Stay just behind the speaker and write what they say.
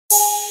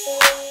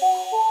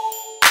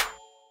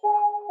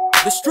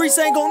The streets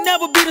ain't gon'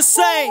 never be the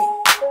same.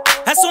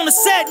 That's on the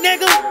set,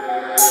 nigga.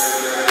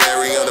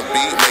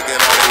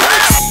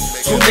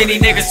 Too many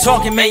niggas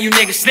talking, man, you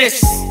niggas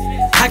snitches.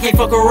 I can't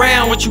fuck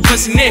around with you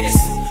pussy niggas.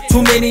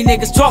 Too many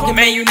niggas talking,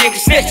 man, you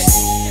niggas snitches.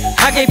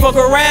 I can't fuck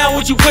around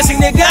with you pussy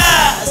niggas.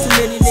 Too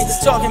many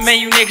niggas talking, man,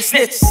 you niggas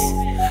snitches.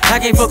 I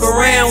can't fuck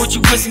around with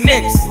you pussy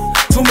niggas.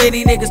 Too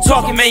many niggas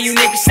talking, man, you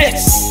niggas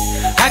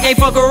snitches. I can't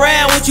fuck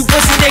around with you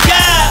pussy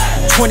niggas.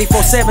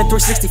 24/7,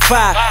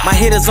 365. My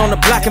hitters on the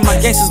block and my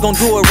gangsters gon'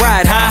 do it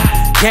right, huh?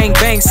 Gang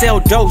bang, sell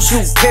dope,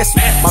 shoot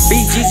pistol. My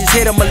BG just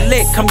hit 'em a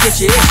lick, come get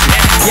your issue.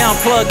 Yeah, I'm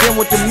plugged in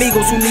with the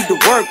Migos who need to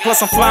work.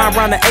 Plus I'm flying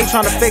around the A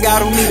trying to figure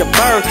out who need a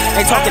bird.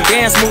 Ain't talking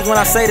dance moves when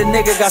I say the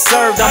nigga got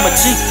served. I'm a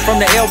G from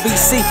the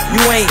LBC,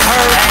 you ain't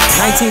heard.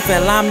 19th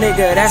and Lime,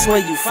 nigga, that's where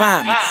you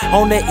find me.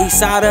 On the east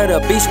side of the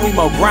beach, we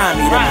more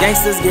grimy. Them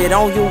gangsters get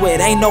on you,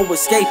 it ain't no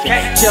escaping.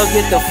 Chill,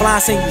 get the fly,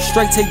 send you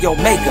straight to your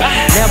maker.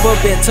 Never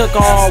been took,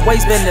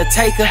 always been the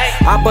taker.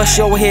 I bust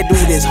your head, do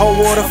this whole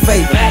world a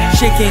favor.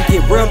 Shit can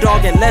get real,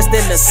 dog, in less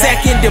than a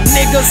second. Them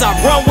niggas I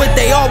run with,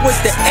 they all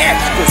with the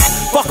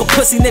extras. Fuck a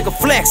pussy nigga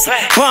flex.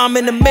 Bomb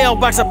in the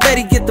mailbox, I bet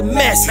he get the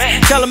mess.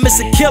 Tell him it's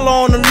a killer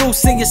on the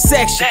loose in your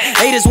section.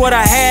 8 is what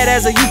I had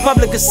as a youth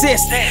public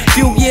assistant.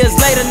 Few years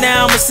later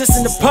now I'm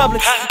assisting the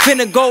public.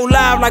 Finna go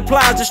live like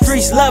Plies, the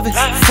streets love it.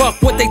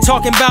 Fuck what they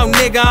talking about,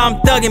 nigga, I'm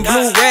thuggin'.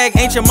 Blue rag,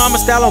 ain't your mama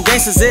style on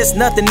gangsters, it's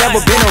nothing, never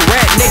been a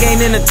rat. Nigga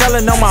ain't in the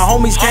telling, no, my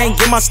homies can't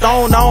get my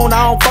stone on.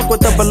 I don't fuck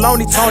with the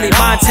baloney, Tony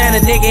Montana,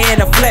 nigga in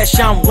the flesh,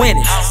 I'm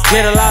winning.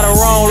 Get a lot of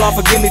wrong, Lord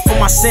forgive me for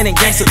my sinning.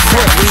 Gangsta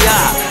crip, we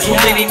are. Too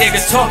many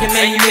niggas talking,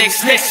 man, you niggas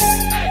snitches.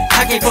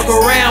 I can't fuck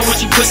around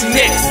with you pussy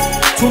niggas.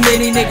 Too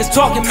many niggas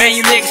talking, man,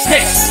 you niggas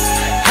snitches.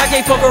 I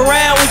can't fuck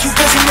around with you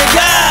pussy niggas.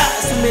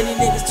 Too many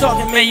niggas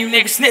talking, man, you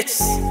niggas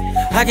snitches.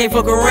 I can't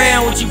fuck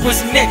around with you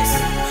pussy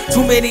niggas.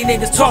 Too many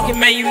niggas talking,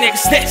 man, you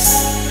niggas snitches.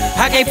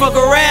 I can't fuck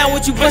around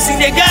with you pussy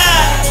niggas.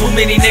 Too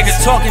many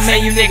niggas talking,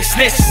 man, you niggas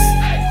snitches.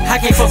 I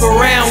can't fuck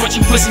around with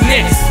you pussy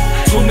niggas.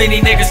 Too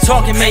many niggas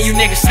talking, man, you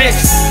niggas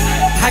snitches.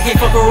 I can't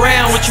fuck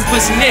around with you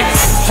pussy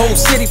niggas. Whole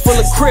city full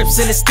of Crips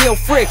and it's still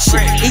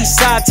friction. East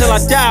side till I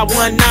die,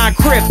 1-9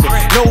 cryptic.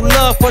 No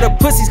love for the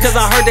pussies cause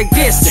I heard they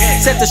dissed it.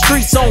 Set the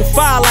streets on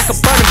fire like a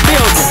burning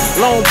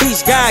building. Long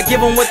Beach guy,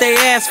 give them what they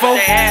ask for.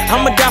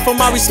 I'ma die for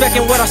my respect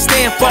and what I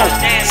stand for.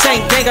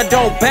 Same gang, I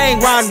don't bang,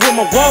 riding with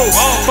my woes.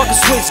 Fuck a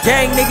switch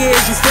gang, nigga,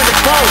 is you finna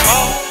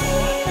both?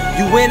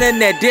 You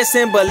internet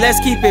dissing, but let's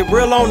keep it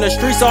real on the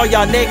streets. All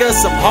y'all niggas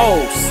some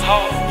hoes.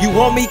 You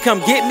want me,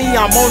 come get me.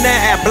 I'm on that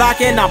app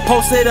blocking. I'm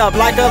posted up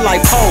like a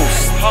light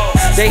post.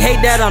 They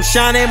hate that I'm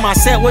shining my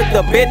set with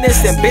the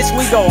business. And bitch,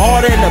 we go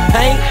hard in the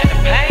paint.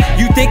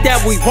 You think that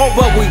we won't,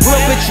 but we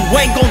will, bitch. You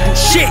ain't gon' do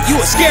shit. You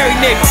a scary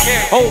nigga.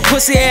 Old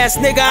pussy ass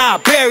nigga, I'll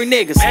bury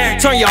niggas.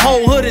 Turn your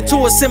whole hood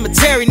into a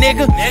cemetery,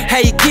 nigga.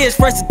 Have your kids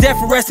fresh to death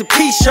and rest in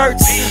peace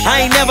shirts.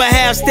 I ain't never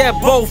have step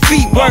both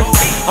feet work.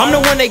 I'm the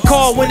one they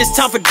call when it's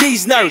time for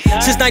these nerves.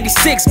 Since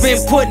 96, been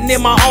putting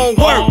in my own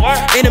work.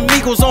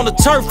 Enemigos on the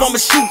turf,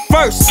 I'ma shoot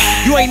first.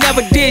 You ain't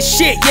never did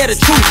shit, yeah, the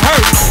truth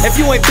hurts. If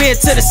you ain't been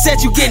to the set,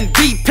 you getting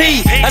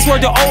BP. That's where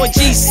the O and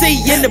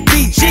GC in the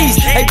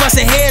BGs. They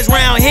bustin' heads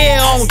round here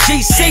on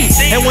GC.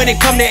 And when it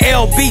come to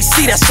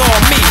LBC, that's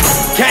all me.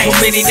 Gang. Too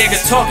many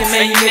niggas talking,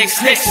 man, you niggas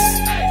snitches.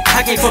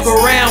 I can't fuck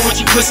around with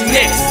you pussy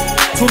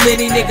niggas. Too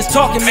many niggas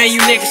talking, man, you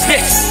niggas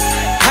snitches.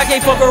 I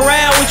can't fuck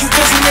around with you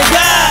pussy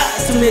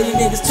niggas. Too many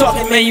niggas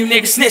talking, man, you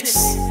niggas snitches.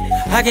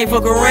 I can't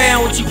fuck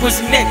around with you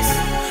pussy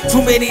niggas.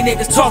 Too many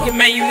niggas talking,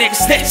 man, you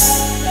niggas snitches.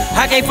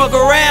 I can't fuck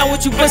around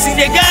with you pussy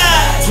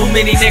niggas. Too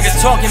many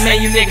niggas talking,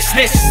 man, you niggas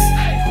snitches.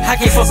 I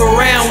can't fuck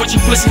around with you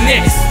pussy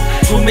niggas.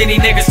 Too many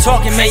niggas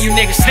talking, man, you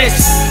niggas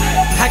snitches.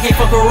 I can't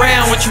fuck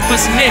around with you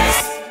pussy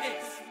niggas.